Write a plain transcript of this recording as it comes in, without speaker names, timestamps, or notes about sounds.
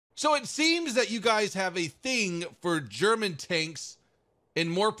So it seems that you guys have a thing for German tanks, and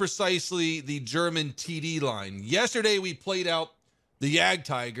more precisely, the German TD line. Yesterday, we played out the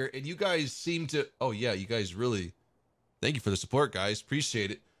Jagdtiger, and you guys seem to... Oh, yeah, you guys really... Thank you for the support, guys. Appreciate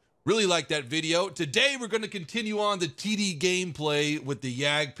it. Really like that video. Today, we're going to continue on the TD gameplay with the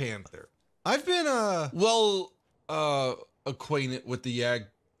Jagdpanther. I've been, acquainted with the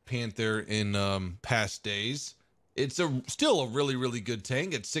Jagdpanther in past days. It's still a really, really good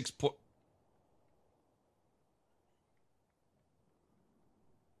tank at 6 point.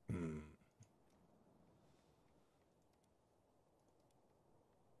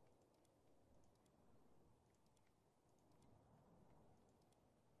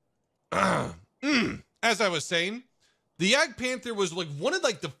 As I was saying, the Jagdpanther was like one of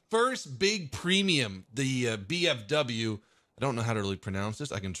the first big premium, the BFW. I don't know how to really pronounce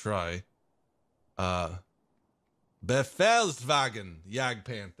this. I can try. Befehlswagen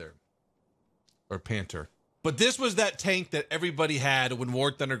Jagdpanther. Or Panther. But this was that tank that everybody had when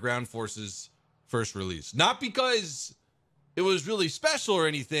War Thunder Ground Forces first released. Not because it was really special or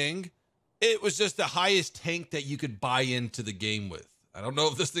anything. It was just the highest tank that you could buy into the game with. I don't know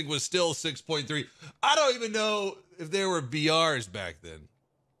if this thing was still 6.3. I don't even know if there were BRs back then.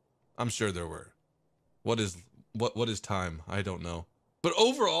 I'm sure there were. What is time? I don't know. But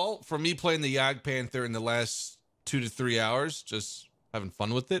overall, for me playing the Jagdpanther in the last 2 to 3 hours, just having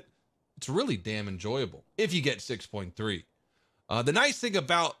fun with it, it's really damn enjoyable if you get 6.3. The nice thing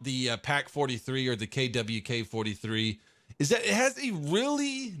about the PAC 43 or the KWK 43 is that it has a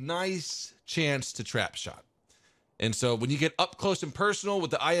really nice chance to trap shot. And so when you get up close and personal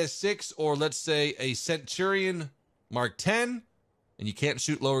with the IS-6 or let's say a Centurion Mark 10 and you can't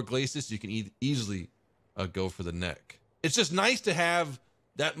shoot lower glacis, you can easily go for the neck. It's just nice to have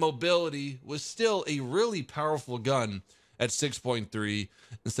that mobility with still a really powerful gun at 6.3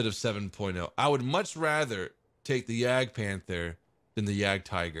 instead of 7.0. I would much rather take the Jagdpanther than the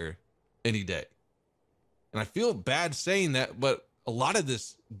Jagdtiger any day. And I feel bad saying that, but a lot of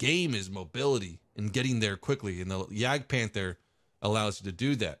this game is mobility and getting there quickly, and the Jagdpanther allows you to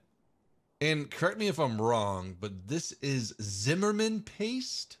do that. And correct me if I'm wrong, but this is Zimmerman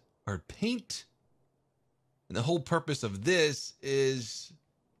paste or paint. And the whole purpose of this is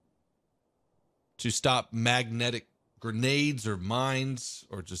to stop magnetic grenades or mines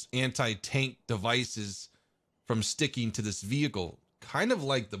or just anti-tank devices from sticking to this vehicle. Kind of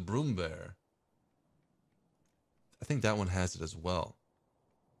like the Broom Bear. I think that one has it as well.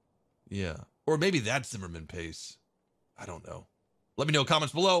 Yeah. Or maybe that's Zimmerman paste. I don't know. Let me know in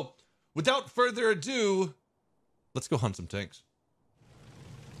comments below. Without further ado, let's go hunt some tanks.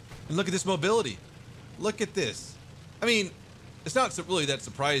 And look at this mobility. Look at this. I mean, it's not really that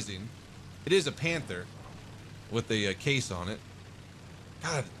surprising. It is a Panther with a case on it.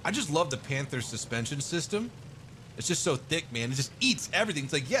 God, I just love the Panther suspension system. It's just so thick, man. It just eats everything.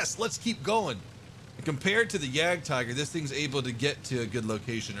 It's like, yes, let's keep going. And compared to the Jagdtiger, this thing's able to get to a good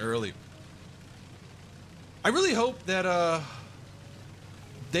location early. I really hope that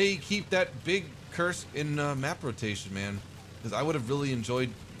they keep that big curse in map rotation, man. Because I would have really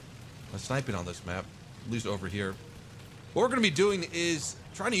enjoyed sniping on this map, at least over here. What we're going to be doing is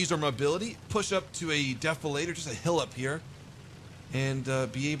trying to use our mobility, push up to a defilator, just a hill up here, and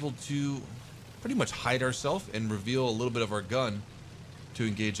be able to pretty much hide ourselves and reveal a little bit of our gun to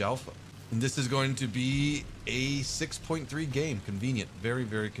engage Alpha. And this is going to be a 6.3 game. Convenient. Very,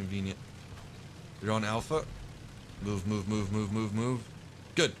 very convenient. You're on Alpha. Move, move, move, move, move, move.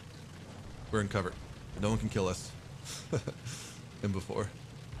 Good. We're in cover. No one can kill us. Than before.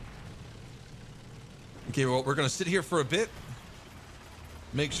 Okay, well, we're going to sit here for a bit.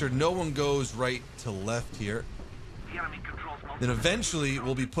 Make sure no one goes right to left here. Then eventually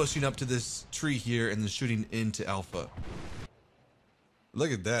we'll be pushing up to this tree here and then shooting into Alpha.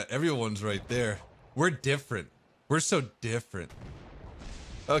 Look at that. Everyone's right there. We're different. We're so different.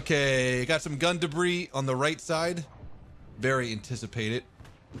 Okay, got some gun debris on the right side. Very anticipated.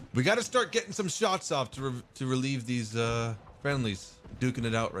 We got to start getting some shots off to relieve these friendlies. Duking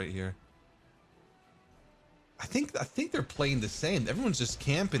it out right here. I think they're playing the same. Everyone's just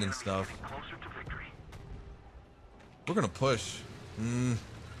camping and stuff. We're gonna push.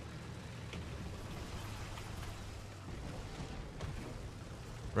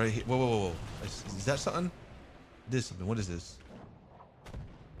 Right here. Whoa, whoa, whoa, whoa. Is that something? It is something. What is this?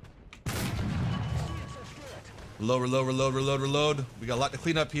 Reload, reload, reload, reload, reload. We got a lot to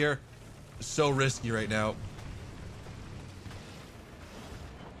clean up here. It's so risky right now.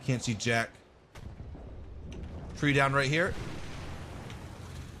 Can't see Jack. Tree down right here.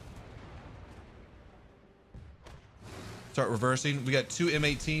 Start reversing. We got 2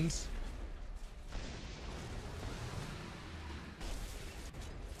 M18s.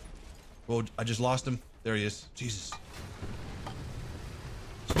 Well, I just lost him. There he is. Jesus.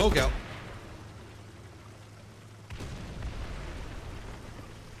 Smoke out.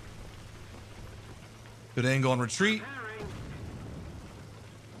 Good angle on retreat.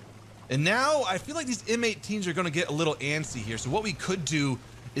 And now I feel like these M18s are going to get a little antsy here. So what we could do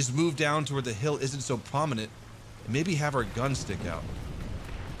is move down to where the hill isn't so prominent and maybe have our gun stick out.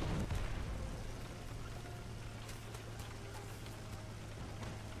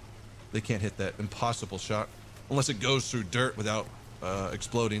 They can't hit that impossible shot unless it goes through dirt without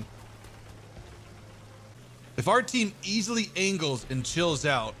exploding. If our team easily angles and chills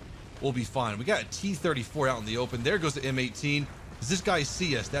out, we'll be fine. We got a T-34 out in the open. There goes the M18. Does this guy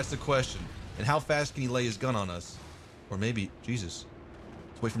see us? That's the question. And how fast can he lay his gun on us? Or maybe, Jesus.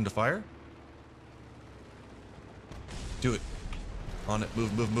 Let's wait for him to fire. Do it. On it.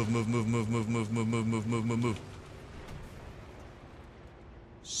 Move, move, move, move, move, move, move, move, move, move, move, move, move, move.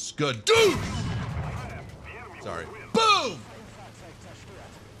 Skadoosh! Sorry. Boom!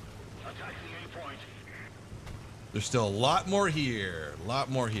 There's still a lot more here. A lot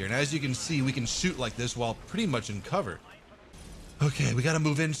more here. And as you can see, we can shoot like this while pretty much in cover. Okay, we gotta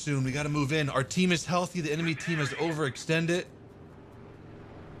move in soon. We gotta move in. Our team is healthy. The enemy team has overextended.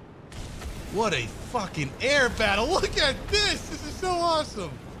 What a fucking air battle. Look at this. This is so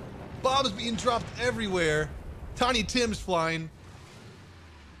awesome. Bombs being dropped everywhere. Tiny Tim's flying.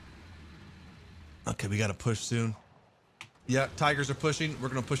 Okay, we gotta push soon. Yeah, Tigers are pushing. We're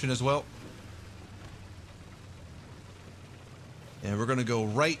gonna push in as well. And we're gonna go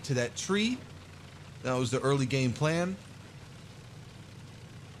right to that tree. That was the early game plan.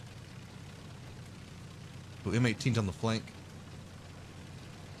 Oh, M18's on the flank.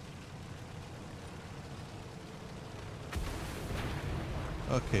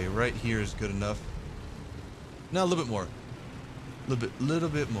 Okay, right here is good enough. Now a little bit more. Little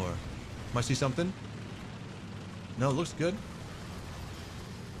bit more. Might see something? No, it looks good.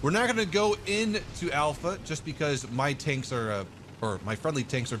 We're not gonna go into Alpha just because my tanks are, or my friendly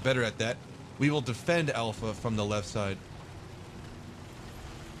tanks are better at that. We will defend Alpha from the left side.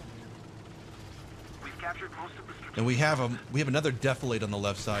 And we have another defilade on the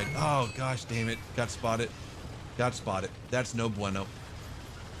left side. Oh gosh, damn it! Got spotted. Got spotted. That's no bueno.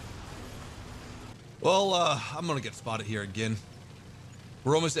 Well, I'm gonna get spotted here again.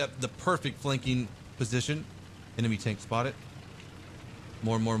 We're almost at the perfect flanking position. Enemy tank spotted.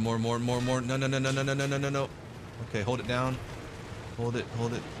 More. No. Okay, hold it down. Hold it.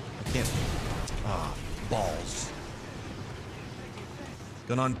 I can't. Ah, balls.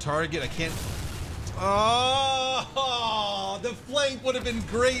 Gun on target. I can't. Oh, the flank would have been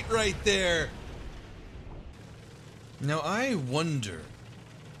great right there. Now I wonder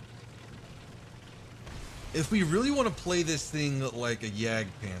if we really want to play this thing like a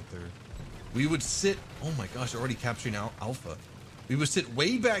Jagdpanther, we would sit. Oh my gosh, already capturing Alpha. We would sit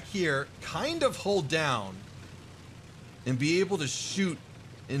way back here, kind of hold down, and be able to shoot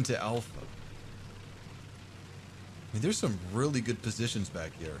into Alpha. I mean, there's some really good positions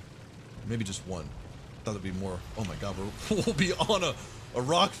back here. Maybe just one. I thought there'd be more. Oh my god, we'll be on a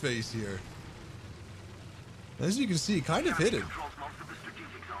rock face here. As you can see, kind of hidden.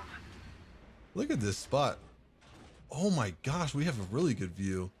 Look at this spot. Oh my gosh, we have a really good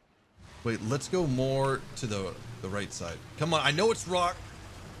view. Wait, let's go more to the right side. Come on, I know it's rock.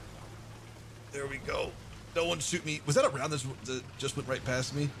 There we go. No one shoot me. Was that a round that just went right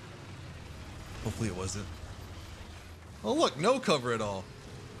past me? Hopefully it wasn't. Oh look, no cover at all.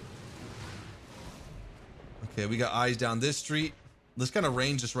 Okay, we got eyes down this street. Let's kind of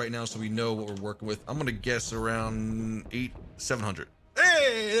range this right now so we know what we're working with. I'm gonna guess around 700.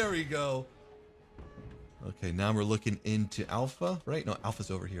 Hey, there we go. Okay, now we're looking into Alpha, right? No,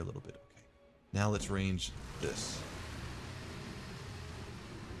 Alpha's over here a little bit. Okay, now let's range this.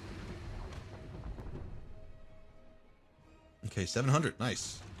 Okay, 700,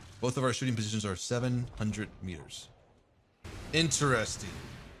 nice. Both of our shooting positions are 700 meters. Interesting.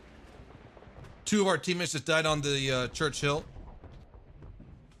 2 of our teammates just died on the church hill.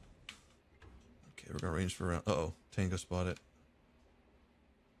 Okay, we're gonna range for around. Uh-oh, Tango spotted.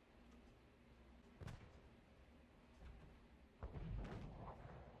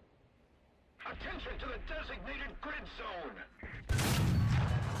 Attention to the designated grid zone.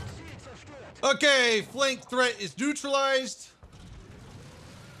 Okay, flank threat is neutralized.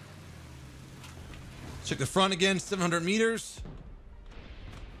 Check the front again, 700 meters.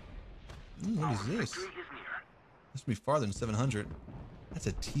 Ooh, what is this? This must be farther than 700. That's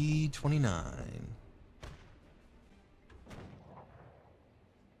a T-29.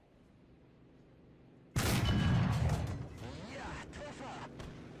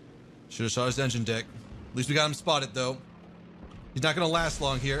 Should have shot his engine deck. At least we got him spotted, though. He's not going to last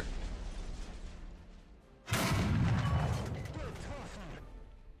long here.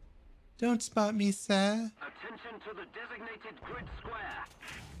 Don't spot me, sir. Attention to the designated grid square.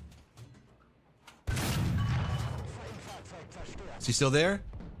 Is he still there?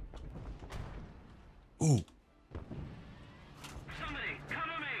 Ooh. Somebody,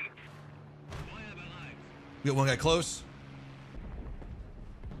 cover me. We got one guy close.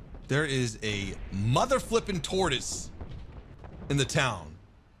 There is a mother flipping tortoise in the town.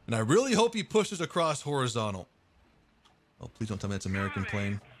 And I really hope he pushes across horizontal. Oh, please don't tell me it's an American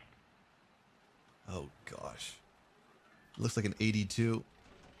plane. Oh, gosh. It looks like an 82.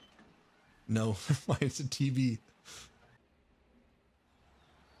 No, it's a TV.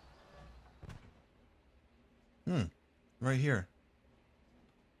 Right here.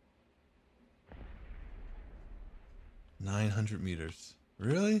 900 meters.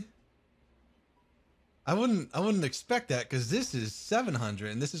 Really? I wouldn't expect that because this is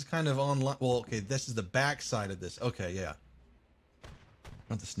 700 and this is kind of online. Well, okay, this is the back side of this. Okay, yeah. I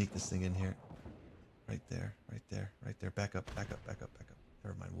want to sneak this thing in here. Right there, right there, right there. Back up, back up, back up, back up.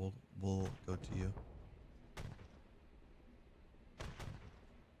 Never mind. We'll go to you.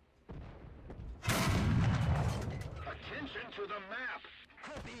 Attention to the map.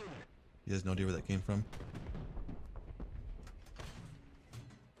 Hop in. He has no idea where that came from.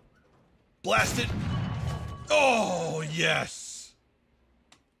 Blast it! Oh, yes!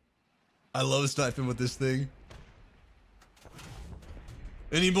 I love sniping with this thing.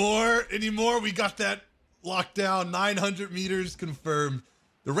 Any more? Any more? We got that locked down. 900 meters confirmed.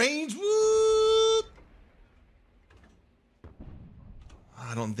 The range, whoop!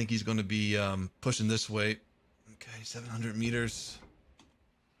 I don't think he's going to be pushing this way. Okay, 700 meters.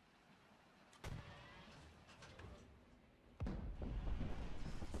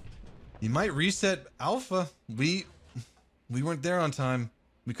 You might reset Alpha. We weren't there on time.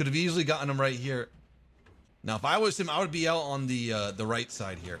 We could have easily gotten him right here. Now, if I was him, I would be out on the right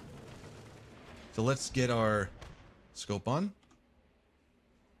side here. So let's get our scope on.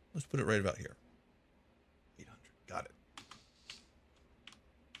 Let's put it right about here. 800. Got it.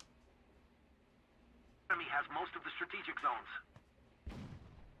 Enemy has most of the strategic zones.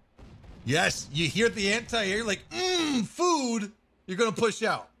 Yes, you hear the anti-air like, food. You're gonna push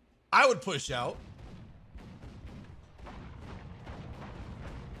out. I would push out.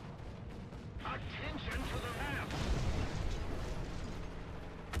 Attention to the map.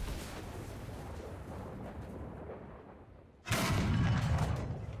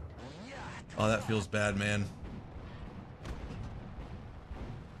 Oh, that feels bad, man.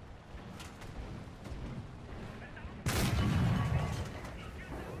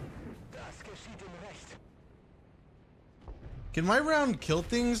 Das geschieht im Recht. Can my round kill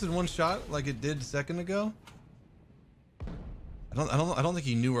things in one shot like it did a second ago? I don't think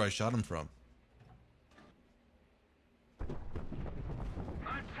he knew where I shot him from.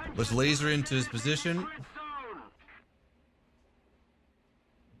 Let's laser into his position.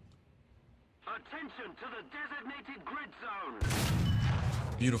 Attention to the designated grid zone.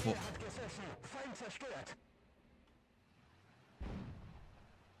 Beautiful. Hat gesessen. Feind zerstört.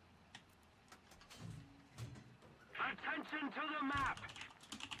 Attention to the map.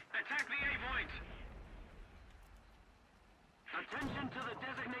 Attack the A point. Attention to the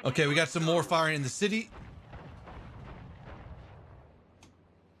designated. Okay, we got some more firing in the city.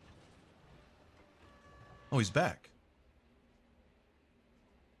 Oh, he's back.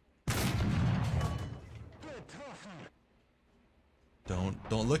 Getroffen.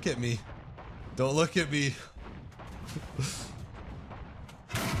 Don't look at me. Don't look at me.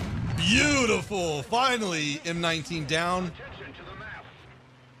 Beautiful. Finally, M19 down. Attention to the map.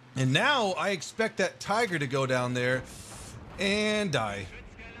 And now I expect that Tiger to go down there and die.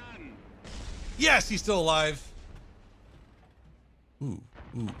 Yes, he's still alive. Ooh,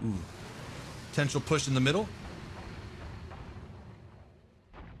 ooh, ooh. Potential push in the middle.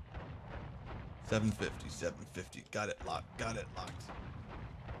 750, 750. Got it locked. Got it locked.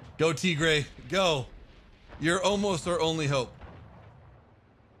 Go, Tigray. Go. You're almost our only hope.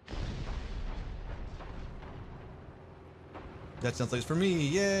 That sounds like it's for me.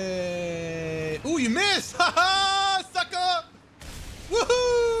 Yay. Ooh, you missed. Ha ha, sucker.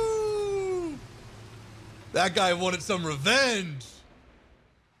 Woohoo. That guy wanted some revenge.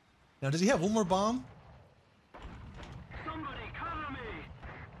 Now, does he have one more bomb? Somebody cover me.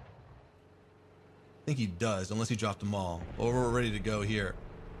 I think he does, unless he dropped them all. Well, we're ready to go here.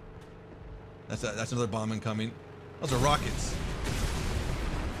 That's another bomb incoming. Those are rockets.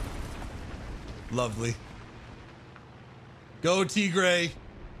 Lovely. Go, Tigray.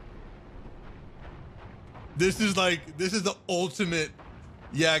 This is the ultimate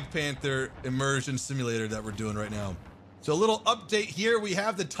Jagdpanther immersion simulator that we're doing right now. So a little update here. We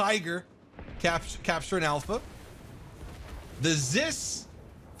have the Tiger capturing Alpha. The Zis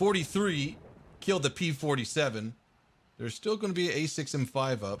 43 killed the P47. There's still going to be an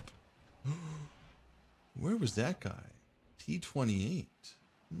A6M5 up. Where was that guy? T28.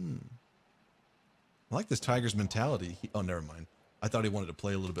 I like this Tiger's mentality. Oh, never mind. I thought he wanted to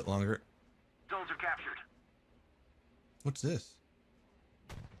play a little bit longer. Zones are captured. What's this?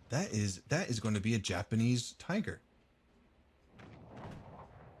 That is going to be a Japanese Tiger.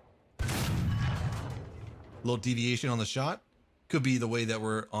 Little deviation on the shot. Could be the way that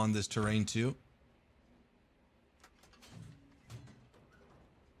we're on this terrain too.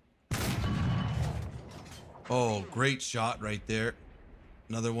 Oh, great shot right there.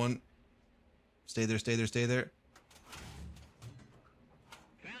 Another one. Stay there, stay there, stay there.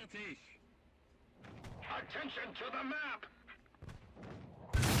 Attention to the map.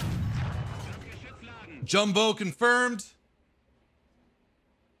 Jumbo confirmed.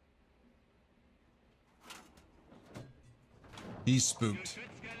 He's spooked.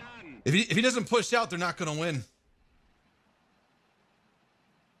 If he doesn't push out, they're not going to win.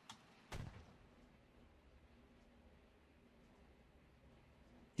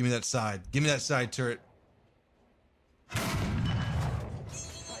 Give me that side. Give me that side turret.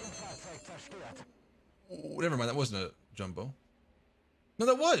 Oh, never mind. That wasn't a jumbo. No,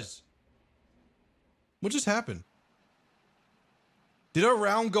 that was. What just happened? Did our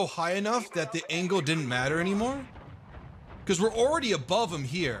round go high enough that the angle didn't matter anymore? Because we're already above him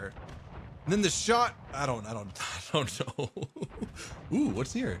here. And then the shot, I don't know. Ooh,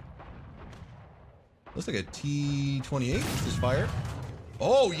 what's here? Looks like a T28. Is this fire?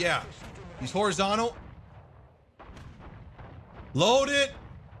 Oh, yeah. He's horizontal. Load it.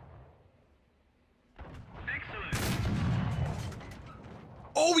 Excellent.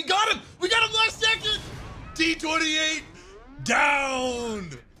 Oh, we got him. We got him last second. T28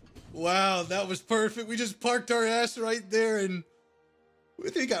 down. Wow, that was perfect. We just parked our ass right there, and we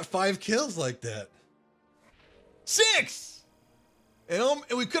think we got 5 kills like that. 6! And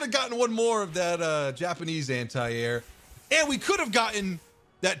we could have gotten one more of that Japanese anti-air. And we could have gotten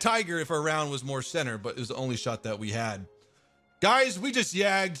that Tiger if our round was more center, but it was the only shot that we had. Guys, we just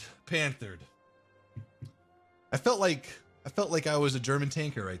Jagdpanthered. I felt like I was a German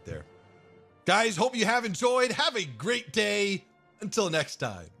tanker right there. Guys, hope you have enjoyed. Have a great day. Until next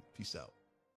time. Peace out.